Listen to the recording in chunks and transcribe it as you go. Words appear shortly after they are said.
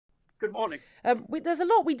Good morning. There's a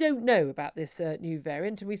lot we don't know about this new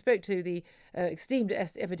variant, and we spoke to the esteemed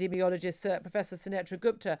epidemiologist, Professor Sunetra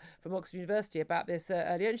Gupta from Oxford University about this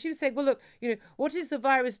earlier, and she was saying, well, look, what is the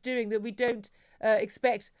virus doing that we don't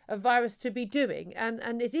expect a virus to be doing?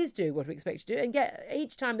 And it is doing what we expect to do, and yet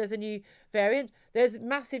each time there's a new variant, there's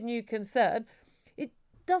massive new concern. It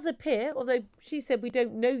does appear, although she said we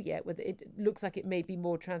don't know yet whether it looks like it may be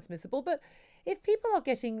more transmissible, but if people are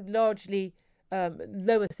getting largely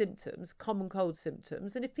lower symptoms, common cold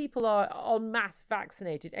symptoms, and if people are en masse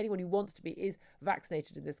vaccinated, anyone who wants to be is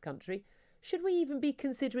vaccinated in this country, should we even be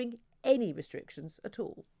considering any restrictions at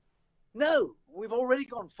all? No, we've already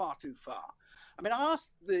gone far too far. I mean, I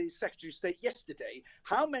asked the Secretary of State yesterday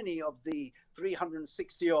how many of the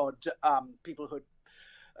 360 odd people who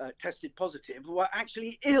had tested positive were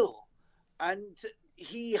actually ill. And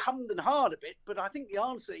he hummed and hawed a bit, but I think the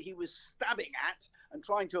answer he was stabbing at and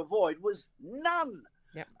trying to avoid was none.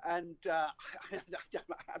 Yep. And I'm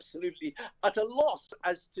absolutely at a loss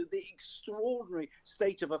as to the extraordinary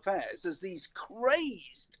state of affairs as these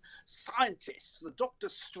crazed scientists, the Dr.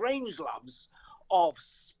 Strangeloves of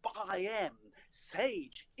Spy M,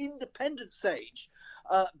 Sage, independent Sage,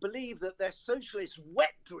 believe that their socialist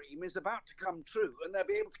wet dream is about to come true and they'll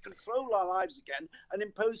be able to control our lives again and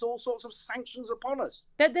impose all sorts of sanctions upon us.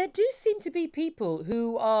 There do seem to be people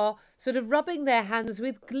who are sort of rubbing their hands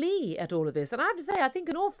with glee at all of this. And I have to say, I think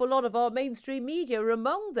an awful lot of our mainstream media are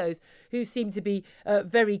among those who seem to be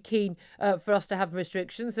very keen for us to have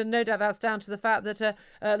restrictions. And no doubt that's down to the fact that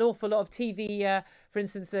an awful lot of TV, for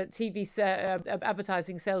instance, TV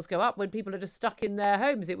advertising sales go up when people are just stuck in their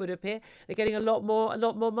homes, it would appear. They're getting a lot more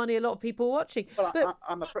money, a lot of people watching. Well, but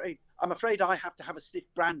I'm afraid I have to have a stiff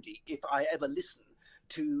brandy if I ever listen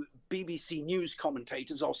to BBC News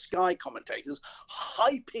commentators or Sky commentators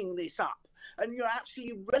hyping this up, and you're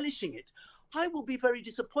actually relishing it. I will be very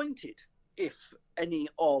disappointed if any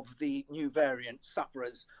of the new variant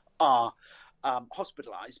sufferers are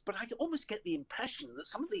hospitalised, but I almost get the impression that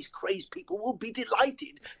some of these crazed people will be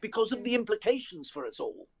delighted because of the implications for us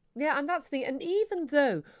all. Yeah, and that's the and even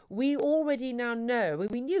though we already now know,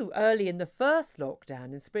 we knew early in the first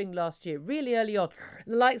lockdown in spring last year, really early on,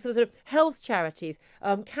 the likes of sort of health charities,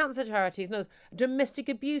 cancer charities, and domestic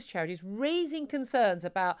abuse charities raising concerns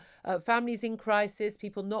about families in crisis,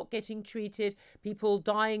 people not getting treated, people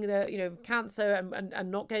dying of cancer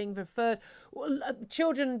and not getting referred,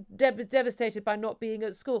 children devastated by not being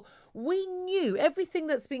at school. We knew everything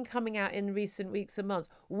that's been coming out in recent weeks and months.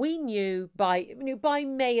 We knew by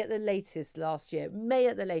May at the latest last year, May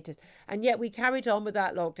at the latest. And yet we carried on with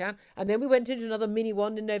that lockdown. And then we went into another mini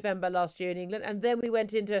one in November last year in England. And then we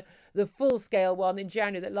went into the full scale one in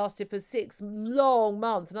January that lasted for 6 long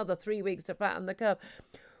months, another 3 weeks to flatten the curve.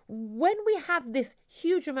 When we have this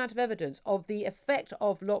huge amount of evidence of the effect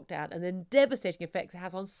of lockdown and the devastating effects it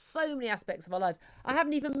has on so many aspects of our lives, I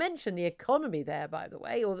haven't even mentioned the economy there, by the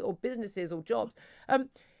way, or businesses or jobs.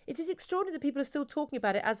 It is extraordinary that people are still talking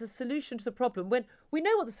about it as a solution to the problem when we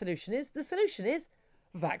know what the solution is. The solution is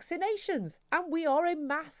vaccinations. And we are a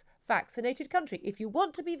mass vaccinated country. If you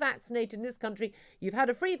want to be vaccinated in this country, you've had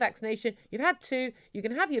a free vaccination, you've had 2, you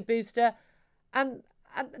can have your booster, and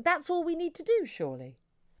that's all we need to do, surely.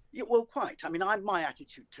 Yeah, well, quite. I mean, my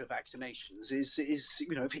attitude to vaccinations is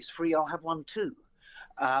if it's free, I'll have one too.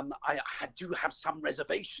 I do have some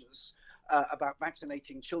reservations about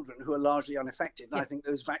vaccinating children who are largely unaffected. And I think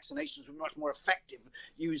those vaccinations were much more effective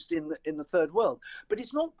used in the third world. But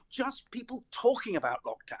it's not just people talking about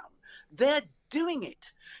lockdown. They're doing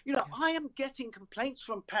it. I am getting complaints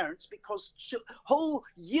from parents because whole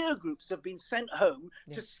year groups have been sent home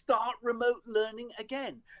to start remote learning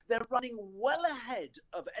again. They're running well ahead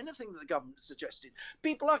of anything that the government suggested.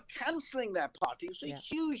 People are cancelling their parties. A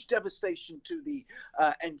huge devastation to the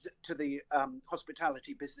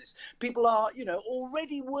hospitality business. People are,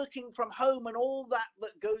 already working from home and all that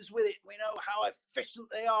goes with it. We know how efficient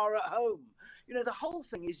they are at home. The whole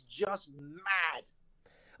thing is just mad.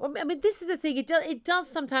 Well, I mean, this is the thing. It does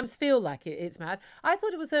sometimes feel like it's mad. I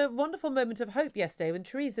thought it was a wonderful moment of hope yesterday when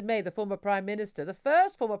Theresa May, the former Prime Minister, the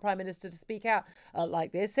first former Prime Minister to speak out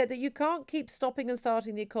like this, said that you can't keep stopping and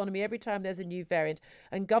starting the economy every time there's a new variant,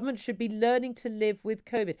 and government should be learning to live with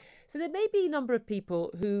COVID. So there may be a number of people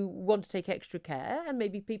who want to take extra care, and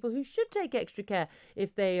maybe people who should take extra care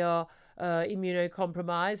if they are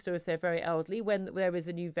immunocompromised or if they're very elderly when there is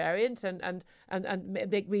a new variant, and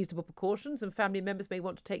make reasonable precautions, and family members may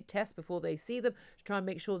want to take tests before they see them to try and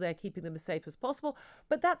make sure they're keeping them as safe as possible.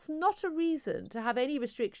 But that's not a reason to have any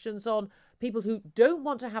restrictions on people who don't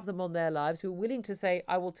want to have them on their lives, who are willing to say,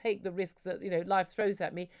 I will take the risks that life throws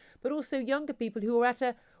at me, but also younger people who are at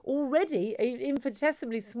a already an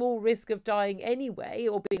infinitesimally small risk of dying anyway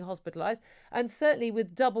or being hospitalised, and certainly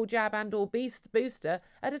with double jab and or booster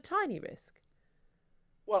at a tiny risk.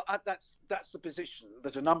 Well, that's the position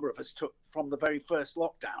that a number of us took from the very first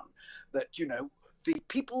lockdown, that, you know, the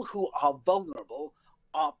people who are vulnerable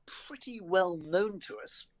are pretty well known to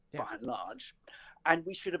us, by and large, and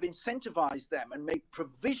we should have incentivized them and made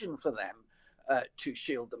provision for them to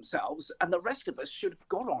shield themselves, and the rest of us should have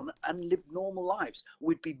got on and lived normal lives.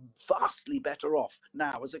 We'd be vastly better off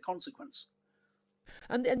now as a consequence.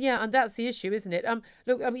 And that's the issue, isn't it?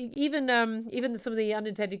 Look, I mean, even some of the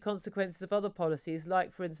unintended consequences of other policies,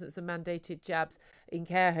 like, for instance, the mandated jabs in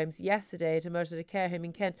care homes. Yesterday, it emerged that a care home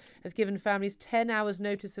in Kent has given families 10 hours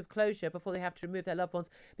notice of closure before they have to remove their loved ones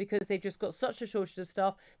because they've just got such a shortage of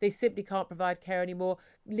staff. They simply can't provide care anymore.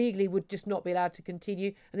 Legally, would just not be allowed to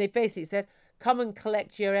continue. And they basically said, come and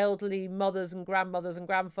collect your elderly mothers and grandmothers and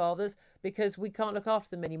grandfathers because we can't look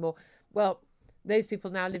after them anymore. Well, those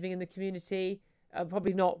people now living in the community,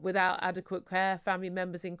 probably not without adequate care, family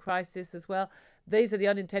members in crisis as well. These are the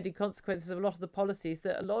unintended consequences of a lot of the policies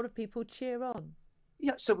that a lot of people cheer on.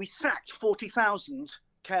 Yeah, so we sacked 40,000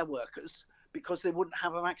 care workers because they wouldn't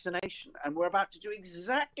have a vaccination. And we're about to do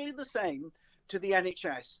exactly the same to the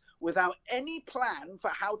NHS without any plan for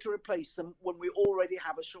how to replace them when we already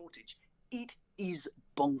have a shortage. It is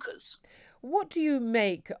bonkers. What do you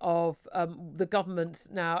make of the government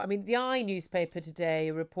now? I mean, the newspaper today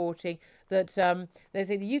are reporting that they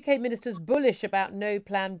say the UK minister's bullish about no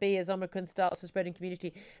plan B as Omicron starts to spread in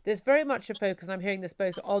community. There's very much a focus, and I'm hearing this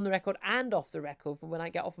both on the record and off the record from when I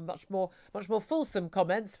get often much more fulsome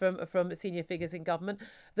comments from senior figures in government,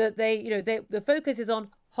 that the focus is on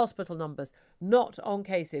hospital numbers, not on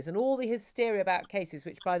cases, and all the hysteria about cases,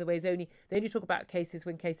 which, by the way, they only talk about cases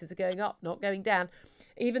when cases are going up, not going down,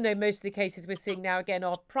 even though most of the cases we're seeing now again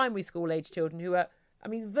are primary school age children who are, I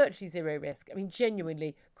mean, virtually zero risk. I mean,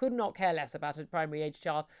 genuinely could not care less about a primary age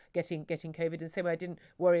child getting COVID, in the same way I didn't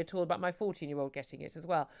worry at all about my 14-year-old getting it as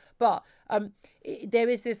well. But there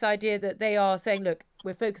is this idea that they are saying, look,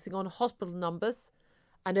 we're focusing on hospital numbers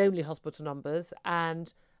and only hospital numbers,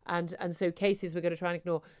 and so cases we're going to try and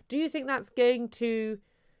ignore. Do you think that's going to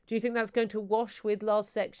wash with large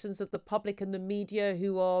sections of the public and the media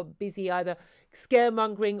who are busy either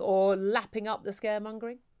scaremongering or lapping up the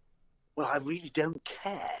scaremongering? Well, I really don't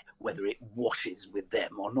care whether it washes with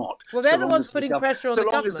them or not. Well, they're the ones putting pressure on the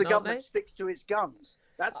government, so long as the government sticks to its guns.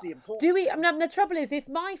 That's the important thing. I mean, the trouble is, if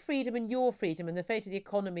my freedom and your freedom and the fate of the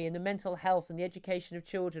economy and the mental health and the education of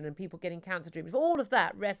children and people getting cancer treatment, if all of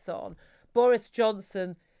that rests on Boris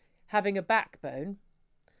Johnson having a backbone,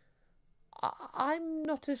 I'm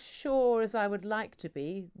not as sure as I would like to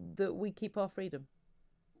be that we keep our freedom.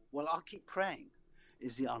 Well, I'll keep praying,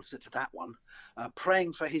 is the answer to that one.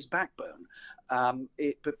 Praying for his backbone,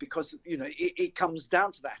 but because it comes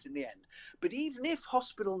down to that in the end. But even if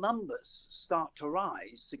hospital numbers start to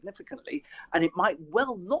rise significantly, and it might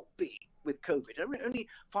well not be with COVID, only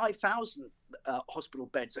 5,000 hospital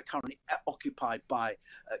beds are currently occupied by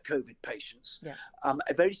COVID patients. Yeah.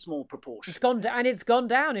 A very small proportion. It's gone down, and it's gone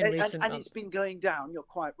down in recent months. And it's been going down. You're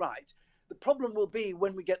quite right. The problem will be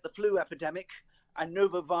when we get the flu epidemic and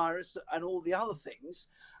novavirus and all the other things.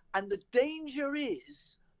 And the danger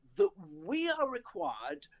is that we are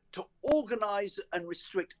required to organise and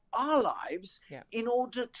restrict our lives in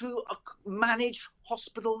order to manage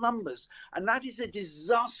hospital numbers. And that is a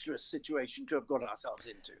disastrous situation to have got ourselves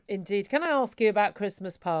into. Indeed. Can I ask you about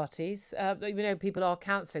Christmas parties? People are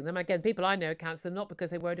cancelling them. Again, people I know are cancelling them not because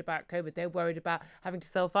they're worried about COVID. They're worried about having to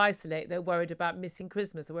self-isolate. They're worried about missing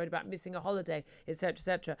Christmas. They're worried about missing a holiday, etc.,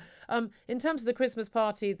 etc. In terms of the Christmas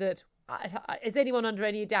party that, is anyone under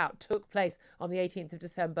any doubt, took place on the 18th of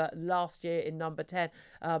December last year in number 10.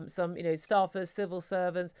 Some, staffers, civil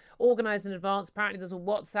servants, organised in advance. Apparently there's a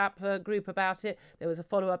WhatsApp group about it. There was a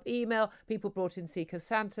follow-up email. People brought in Secret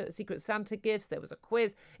Santa gifts. There was a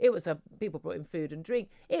quiz. People brought in food and drink.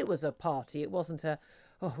 It was a party. It wasn't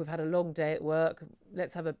we've had a long day at work,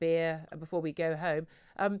 let's have a beer before we go home.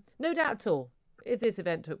 No doubt at all, if this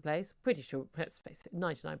event took place, pretty sure, let's face it,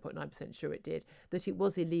 99.9% sure it did, that it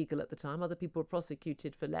was illegal at the time. Other people were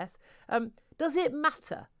prosecuted for less. Does it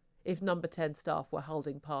matter if number 10 staff were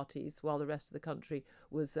holding parties while the rest of the country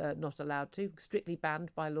was not allowed to, strictly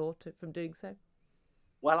banned by law from doing so?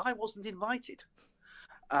 Well, I wasn't invited.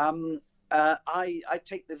 I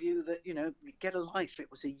take the view that, get a life. It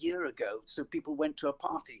was a year ago, so people went to a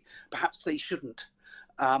party. Perhaps they shouldn't.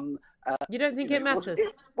 You don't think it matters?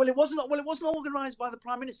 It wasn't organised by the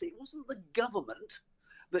Prime Minister. It wasn't the government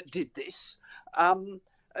that did this.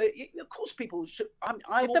 Of course, people should.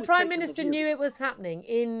 If the Prime Minister knew it was happening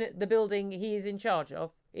in the building he is in charge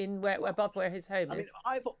of, in where above where his home I mean, is.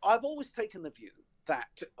 I've always taken the view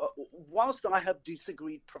that whilst I have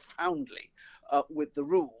disagreed profoundly with the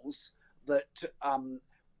rules that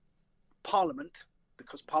Parliament,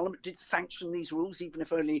 because Parliament did sanction these rules, even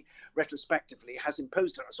if only retrospectively, has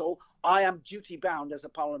imposed on us all, I am duty bound as a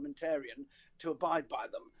parliamentarian to abide by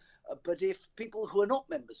them. But if people who are not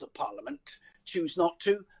members of Parliament choose not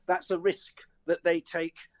to, that's a risk that they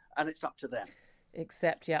take, and it's up to them.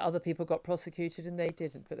 Except, yeah, other people got prosecuted and they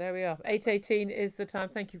didn't. But there we are. 8:18 is the time.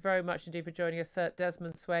 Thank you very much indeed for joining us, Sir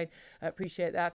Desmond Swayne. I appreciate that.